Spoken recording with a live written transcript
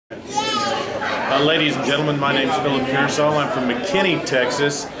Ladies and gentlemen, my name is Phillip Pierceall. I'm from McKinney,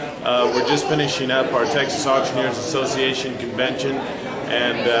 Texas. We're just finishing up our Texas Auctioneers Association convention,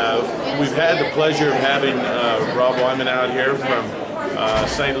 and we've had the pleasure of having Rob Weiman out here from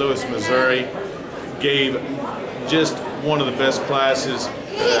St. Louis, Missouri. Gave just one of the best classes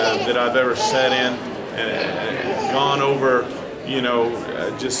that I've ever sat in, and gone over, you know,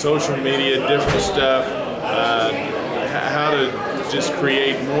 just social media, different stuff, how to just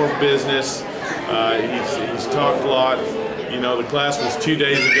create more business. He's talked a lot. You know, the class was 2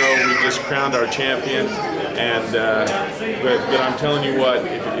 days ago. We just crowned our champion, and but I'm telling you what,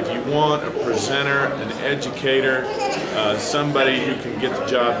 if you want a presenter, an educator, somebody who can get the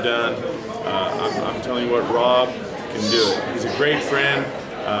job done, I'm telling you what, Rob can do it. He's a great friend.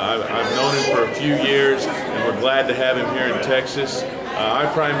 I've known him for a few years, and we're glad to have him here in Texas. I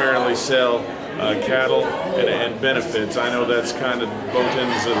primarily sell cattle and benefits. I know that's kind of both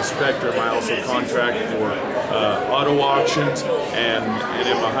ends of the spectrum. I also contract for auto auctions and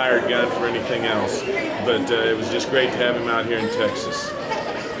am a hired gun for anything else. But it was just great to have him out here in Texas.